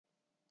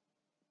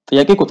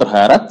ጥያቄ ቁጥር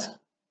 24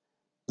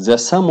 the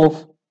sum of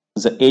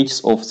the ages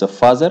of the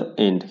father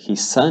and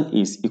his son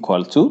is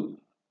equal to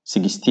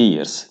 60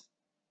 years.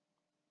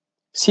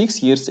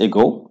 6 years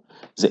ago,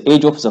 the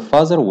age of the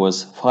father was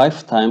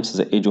 5 times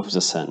the age of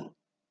the son.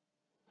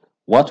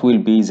 What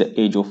will be the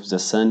age of the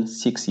son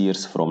 6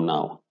 years from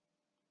now?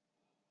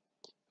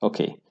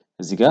 Okay,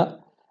 እዚህ ጋር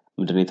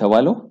ምንድነው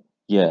የተባለው?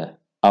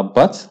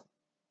 የአባት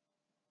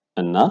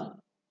እና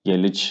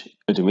የልጅ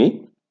እድሜ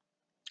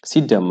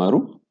ሲደመሩ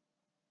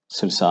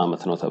 60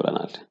 ዓመት ነው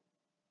ተብለናል።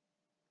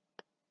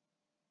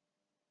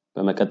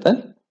 በመቀጠል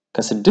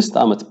ከ6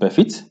 ዓመት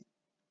በፊት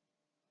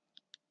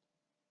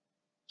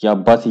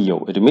የአባትየው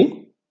እድሜ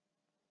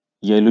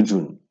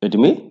የልጁን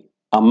እድሜ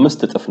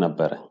 5 እጥፍ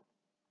ነበር።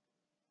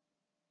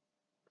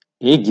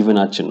 ይሄ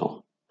ጊቭናችን ነው።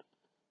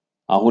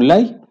 አሁን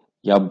ላይ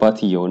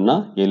የአባትየውና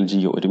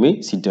የልጅየው እድሜ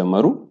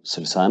ሲደመሩ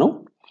 60 ነው።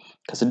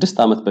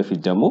 ከ6 ዓመት በፊት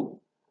ደግሞ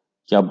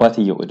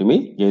የአባትየው እድሜ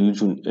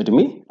የልጁን እድሜ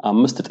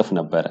 5 እጥፍ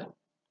ነበር።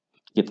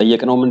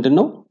 የጠየቅነው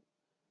ምንድነው?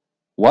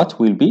 What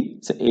will be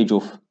the age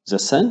of the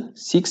son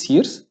 6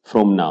 years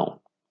from now?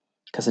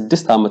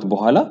 ከ6 ዓመት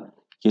በኋላ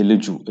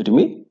የልጁ እድሜ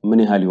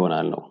ምን ያህል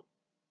ይሆናል ነው።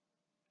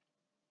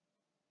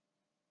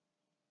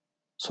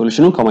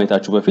 ሶሉሽኑን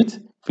ከማየታችሁ በፊት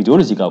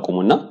ቪዲዮውን እዚህ ጋር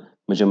አቁሙና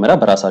መጀመሪያ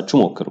በራሳችሁ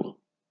ሞክሩ።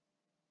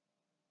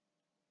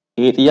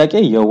 ይሄ ጥያቄ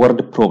የወርድ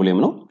ፕሮብሌም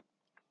ነው።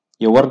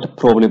 የወርድ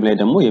ፕሮብሌም ላይ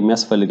ደግሞ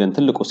የሚያስፈልገን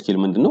ትልቁ ስኪል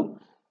ምንድነው?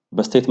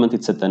 በስቴትመንት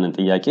የተሰጠንን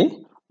ጥያቄ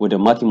ወደ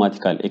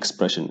ማቴማቲካል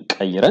ኤክስፕሬሽን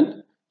ቀይረን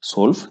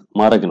ሶልቭ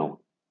ማድረግ ነው።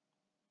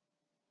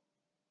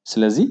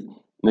 ስለዚህ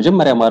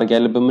መጀመሪያ ማድረግ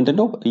ያለብን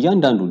ምንድነው?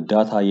 እያንዳንዱ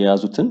ዳታ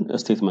የያዙትን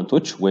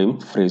ስቴትመንቶች ወይም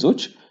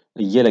ፍሬዞች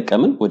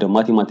እየለቀምን ወደ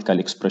ማቴማቲካል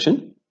ኤክስፕሬሽን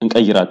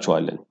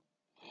እንቀይራቸዋለን።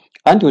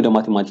 አንድ ወደ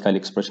ማቴማቲካል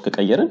ኤክስፕሬሽን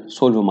ከቀየረን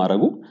ሶልቭ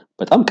ማድረጉ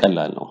በጣም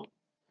ቀላል ነው።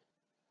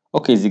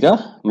 ኦኬ እዚህ ጋር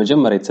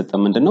መጀመሪያ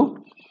የተሰጠን ምንድነው?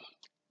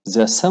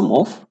 the sum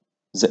of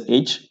the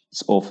age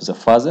of the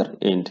father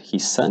and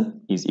his son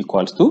is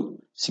equals to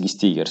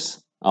 60 years.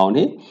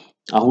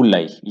 አሁን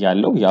ላይ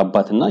ያለው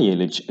የአባትና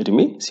የልጅ እድሜ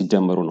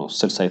ሲደመሩ ነው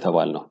 60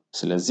 የተባልነው።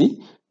 ስለዚህ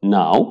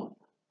now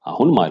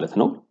አሁን ማለት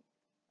ነው።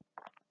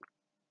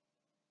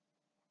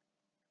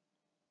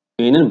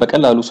 ይሄንን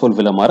በቀላሉ ሶልቭ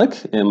ለማድረግ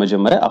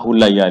መጀመሪያ አሁን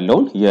ላይ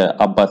ያለውን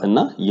የአባትና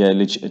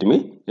የልጅ እድሜ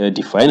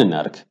ዲፋይን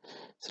እናድርግ።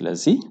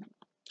 ስለዚህ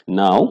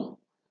now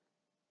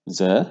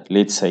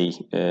let's say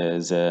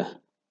the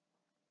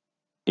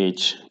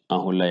age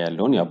አሁን ላይ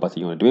ያለውን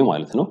የአባትየው እድሜ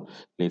ማለት ነው።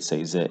 let's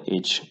say the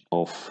age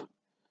of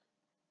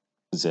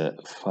the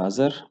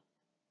father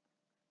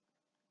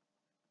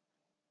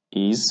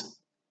is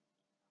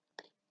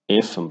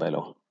f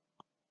እንበለው።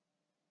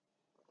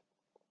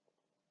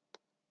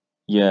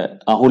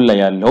 አሁን ላይ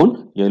ያለውን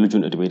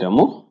የልጁን እድሜ ደግሞ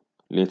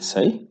let's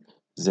say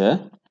the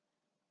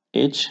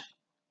age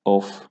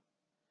of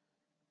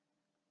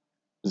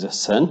the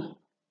son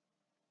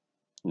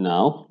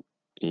now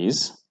is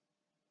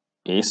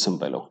s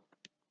እንበለው።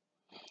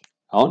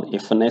 አሁን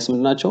f እና s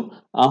ምንድን ናቸው?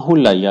 አሁን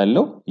ላይ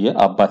ያለው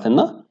የአባትና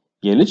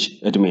የልጅ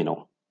እድሜ ነው።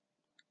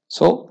 ሶ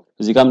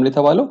እዚህ ጋር ምን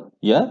የተባለው?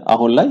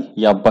 አሁን ላይ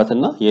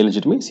የአባትና የልጅ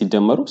እድሜ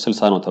ሲደመሩ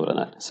 60 ነው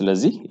ተብለናል።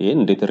 ስለዚህ ይሄን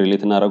እንዴት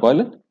ሪሌት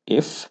እናደርጋለን?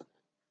 f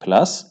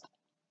plus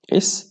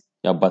s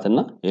የአባትና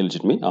የልጅ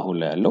እድሜ አሁን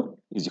ላይ ያለው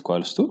is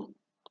equals to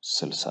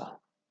 60።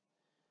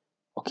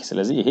 ኦኬ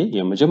ስለዚህ ይሄ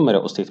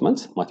የመጀመሪያው ስቴትመንት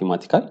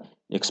ማቴማቲካል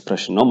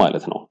ኤክስፕሬሽን ነው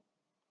ማለት ነው።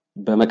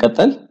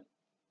 በመቀጠል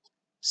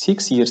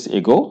 6 years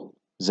ago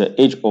the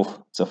age of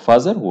the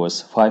father was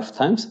 5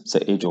 times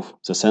the age of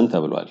the son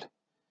ተብሏል።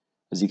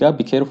 እዚህ ጋር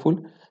be careful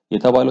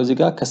የተባለው እዚህ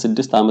ጋር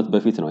ከ6 ዓመት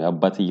በፊት ነው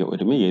የአባትየው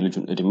እድሜ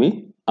የልጁን እድሜ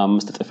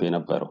 5 እጥፍ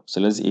የነበረው።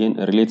 ስለዚህ ይሄን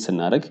ሪሌት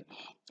ስናደርግ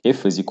f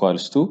is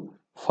equals to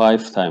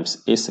 5 times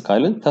s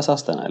ካልን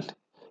ተሳስተናል።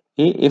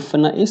 ይሄ f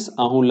እና s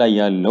አሁን ላይ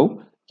ያለው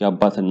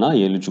የአባትና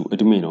የልጁ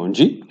እድሜ ነው እንጂ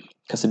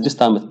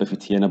ከ6 ዓመት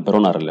በፊት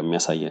የነበረውን አይደለም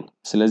የሚያሳየን።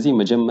 ስለዚህ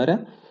መጀመሪያ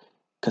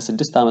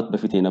ከ6 ዓመት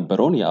በፊት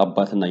የነበረውን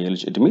የአባትና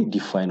የልጅ እድሜ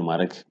ዲፋይን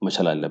ማድረግ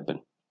መቻል አለብን።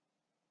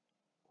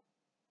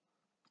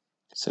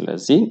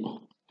 ስለዚህ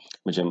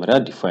መጀመሪያ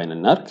ዲፋይን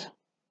እናድርግ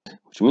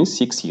which means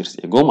 6 years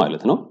ago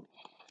ማለት ነው።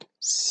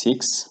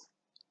 6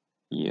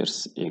 years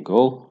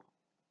ago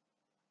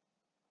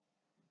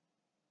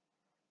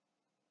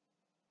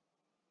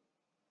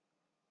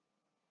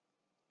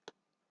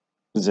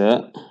the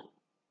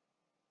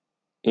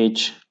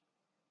age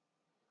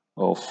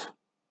of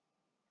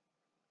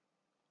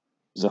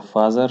the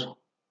father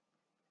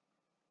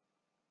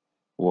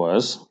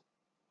was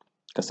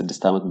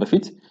ከ6 ዓመት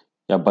በፊት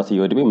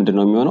የአባትየው እድሜ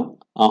ምንድነው የሚሆነው?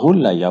 አሁን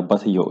ላይ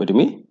የአባትየው እድሜ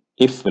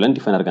f ብለን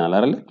ዲፋይን አድርገናል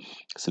አይደል?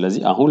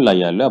 ስለዚህ አሁን ላይ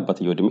ያለው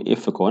የአባትየው እድሜ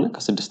f ከሆነ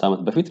ከ6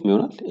 ዓመት በፊት ምን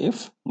ይሆናል? f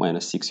 -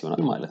 6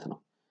 ይሆናል ማለት ነው።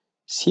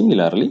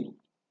 similarly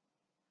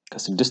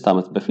ከ6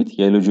 ዓመት በፊት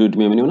የልጁ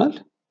እድሜ ምን ይሆናል?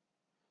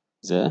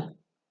 the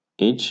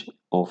age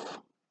of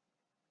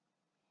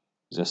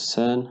the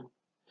son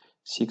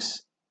 6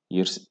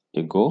 years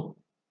ago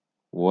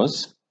was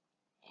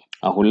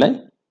አሁን ላይ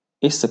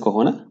s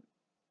ከሆነ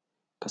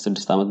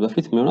ከ6 ዓመት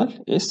በፊት ምን ይሆናል?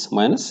 s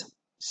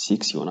 -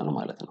 6 ይሆናል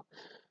ማለት ነው።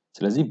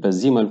 ስለዚህ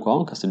በዚህ መልኩ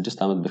አሁን ከ6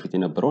 ዓመት በፊት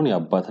የነበረውን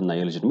የአባትና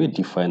የልጅ እድሜ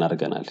ዲፋይን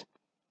አድርገናል።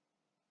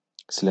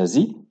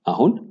 ስለዚህ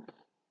አሁን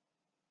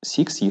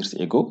 6 years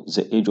ago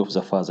the age of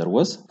the father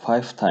was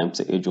 5 times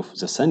the age of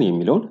the son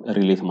የሚለውን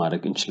ሪሌት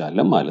ማድረግ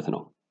እንችላለን ማለት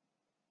ነው።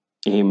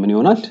 ይሄ ምን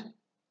ይሆናል?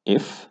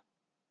 f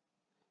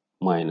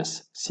minus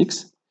 6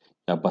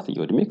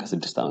 የአባትየው ዕድሜ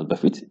ከ6 ዓመት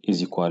በፊት is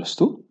equals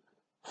to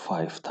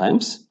 5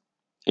 times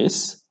s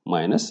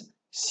minus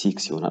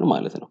 6 ይሆናል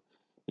ማለት ነው።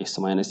 s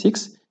minus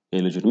 6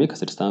 የልጁ ዕድሜ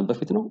ከ6 ዓመት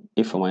በፊት ነው።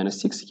 f minus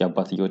 6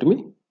 የአባትየው ዕድሜ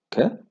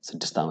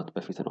ከ6 ዓመት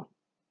በፊት ነው።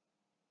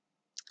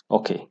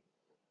 ኦኬ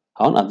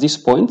አሁን at this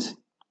point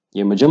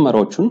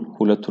የመጀመሪያዎቹን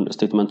ሁለቱን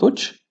ስቴትመንቶች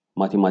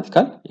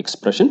ማቴማቲካል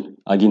ኤክስፕሬሽን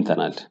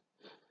አግኝተናል።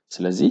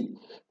 ስለዚህ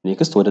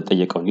ኔክስት ወደ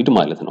ጠየቀው ኒድ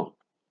ማለት ነው።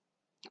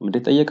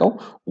 ምንድነው ጠየቀው?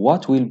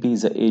 what will be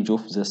the age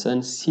of the son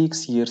 6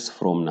 years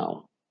from now?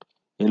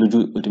 የልጁ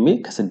ዕድሜ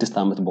ከ6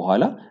 ዓመት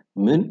በኋላ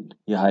ምን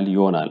ያህል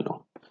ይሆናል ነው።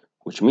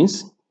 which means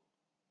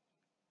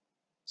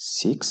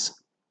 6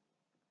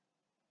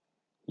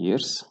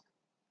 years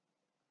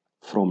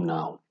from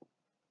now.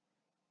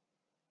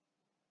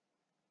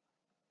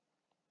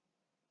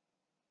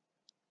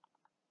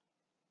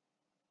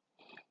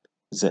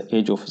 The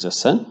age of the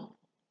son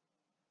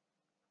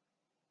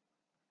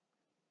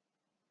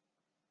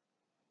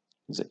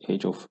the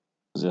age of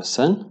the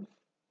son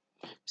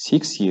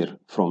 6 years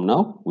from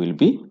now will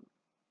be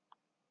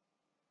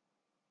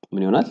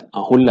ምን ይሆናል?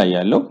 አሁን ላይ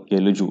ያለው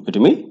የልጁ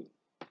ዕድሜ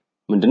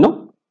ምንድነው?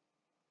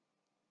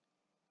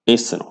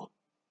 s ነው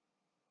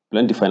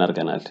ብለን ዲፋይን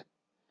አድርገናል።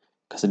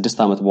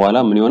 ከ6 ዓመት በኋላ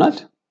ምን ይሆናል?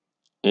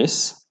 s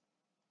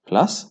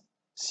plus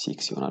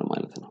 6 ይሆናል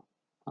ማለት ነው።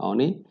 አሁን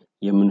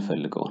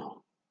የምንፈልገው ነው።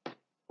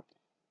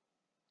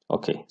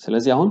 ኦኬ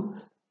ስለዚህ አሁን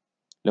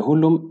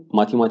ለሁሉም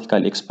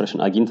ማቴማቲካል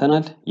ኤክስፕሬሽን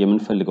አግኝተናል።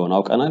 የምንፈልገውን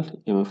አውቀናል።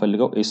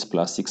 የምንፈልገው s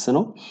plus 6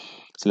 ነው።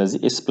 ስለዚህ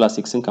s plus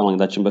 6ን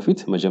ከማግኘታችን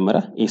በፊት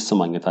መጀመሪያ s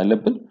ማግኘት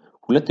አለብን።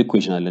 ሁለት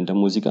ኢኩዌሽን አለን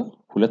ደግሞ እዚህ ጋር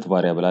ሁለት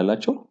ቫሪያብል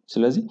አላቸው።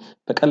 ስለዚህ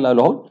በቀላሉ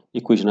አሁን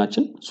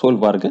ኢኩዌሽናችን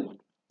ሶልቭ አድርገን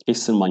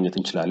sን ማግኘት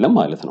እንችላለን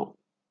ማለት ነው።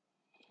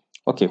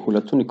 ኦኬ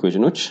ሁለቱን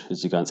ኢኩዌሽኖች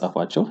እዚህ ጋር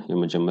እንጻፋቸው።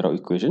 የመጀመሪያው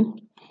ኢኩዌሽን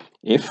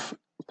f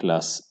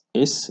plus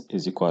s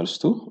is equals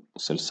to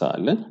 60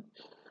 አለን።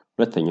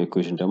 ሁለተኛው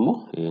ኢኩዌሽን ደግሞ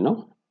ይሄ ነው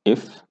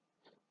f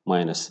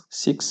minus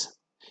 6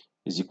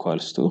 is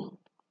equals to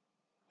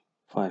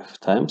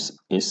 5 times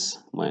s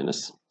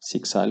minus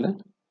 6 አለን።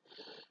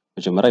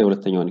 መጀመሪያ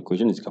የሁለተኛውን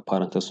ኢኩዌሽን እዚህ ጋር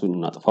ፓራንተሱን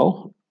እናጥፋው።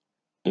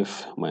 f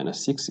minus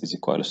 6 is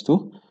equals to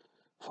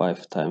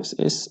 5 times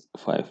s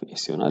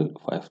 5s ይሆናል።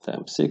 5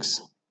 times 6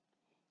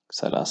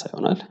 30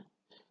 ይሆናል።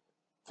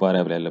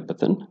 ቫሪያብል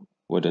ያለበትን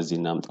ወደዚህ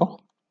እናምጣው።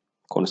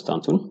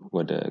 ኮንስታንቱን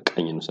ወደ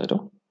ቀኝ እንውሰደው።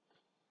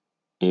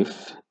 f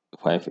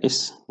 5s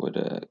ወደ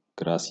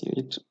ግራ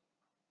ሲሄድ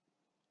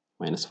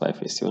minus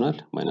 5s ይሆናል።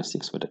 minus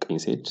 6 ወደ ቀኝ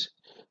ሲሄድ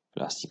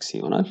plus 6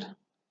 ይሆናል።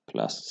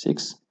 plus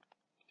 6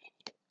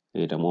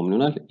 ይሄ ደግሞ ምን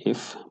ይሆናል?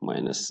 f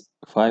minus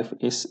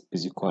 5s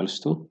is equals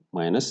to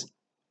minus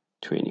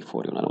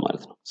 24 ይሆናል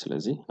ማለት ነው።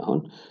 ስለዚህ አሁን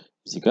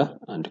እዚህ ጋር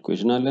አንድ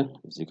ኢኩዌሽን አለን፣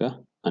 እዚህ ጋር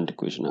አንድ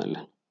ኢኩዌሽን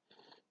አለን።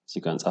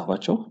 እዚህ ጋር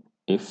እንጻፋቸው።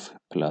 f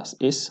plus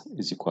s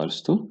is equals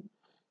to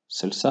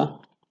 60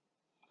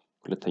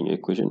 ሁለተኛው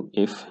ኢኩዌሽን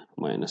f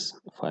minus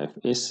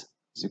 5s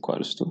is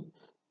equals to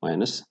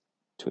minus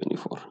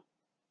 24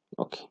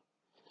 ኦኬ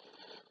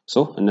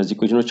ሶ እነዚህ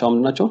ኢኩዌሽኖች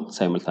አሁን ናቸው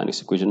ሳይመልታኒየስ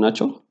ኢኩዌሽን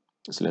ናቸው።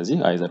 ስለዚህ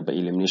አይዘር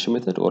በኤሊሚኔሽን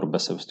ሜተድ ኦር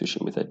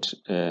በሰብስቲቱሽን ሜተድ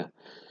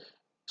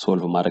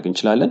ሶልቭ ማድረግ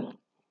እንችላለን።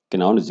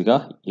 ግን አሁን እዚህ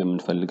ጋር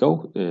የምንፈልገው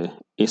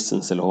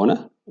sን ስለሆነ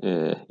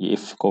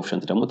የf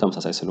ኮኤፊሺየንት ደግሞ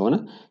ተመሳሳይ ስለሆነ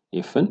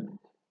fን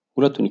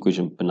ሁለቱን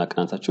ኢኩዌሽን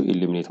ብናቀናንሳቸው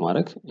ኤሊሚኔት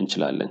ማድረግ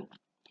እንችላለን።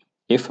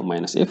 f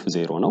minus f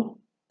 0 ነው።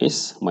 s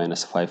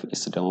minus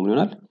 5s ደግሞ ምን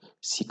ይሆናል?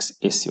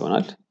 6s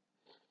ይሆናል።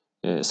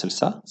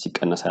 60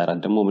 ሲቀነስ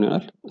 24 ደግሞ ምን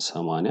ይሆናል?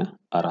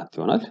 84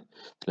 ይሆናል።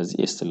 ስለዚህ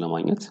sን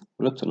ለማግኘት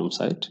ሁለቱንም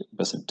ሳይድ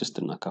በ6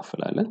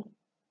 እናካፍላለን።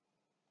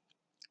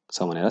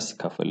 84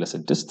 ሲካፈል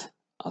ለ6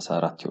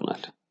 14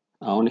 ይሆናል።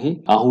 አሁን ይሄ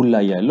አሁን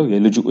ላይ ያለው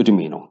የልጁ ዕድሜ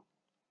ነው።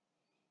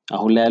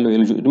 አሁን ላይ ያለው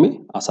የልጁ ዕድሜ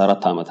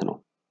 14 ዓመት ነው።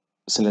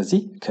 ስለዚህ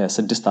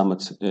ከ6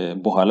 ዓመት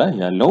በኋላ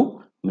ያለው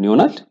ምን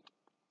ይሆናል?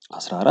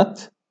 14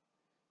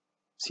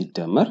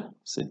 ሲደመር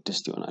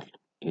 6 ይሆናል።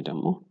 ይሄ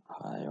ደግሞ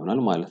 20 ይሆናል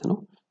ማለት ነው።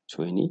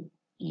 20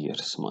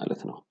 years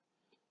ማለት ነው።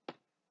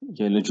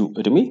 የልጁ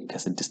ዕድሜ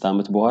ከ6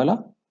 ዓመት በኋላ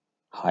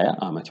 20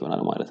 ዓመት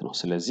ይሆናል ማለት ነው።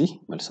 ስለዚህ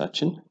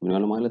መልሳችን ምን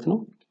ይሆናል ማለት ነው?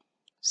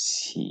 ሲ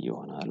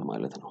ይሆናል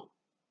ማለት ነው።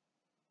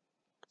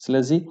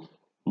 ስለዚህ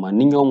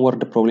ማንኛውም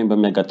ወርድ ፕሮብሌም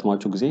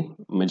በሚያጋጥማችሁ ጊዜ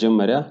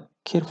መጀመሪያ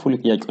ኬርፉሊ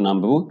ጥያቄውን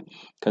አንብቡ።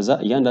 ከዛ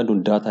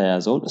እያንዳንዱን ዳታ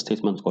የያዘውን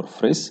ስቴትመንት ኦር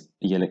ፍሬዝ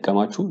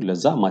እየለቀማችሁ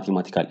ለዛ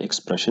ማቴማቲካል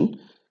ኤክስፕሬሽን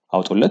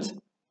አውጡለት።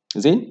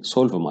 ዜን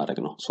ሶልቭ ማድረግ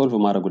ነው። ሶልቭ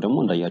ማድረጉ ደግሞ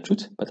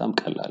እንዳያችሁት በጣም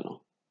ቀላል ነው።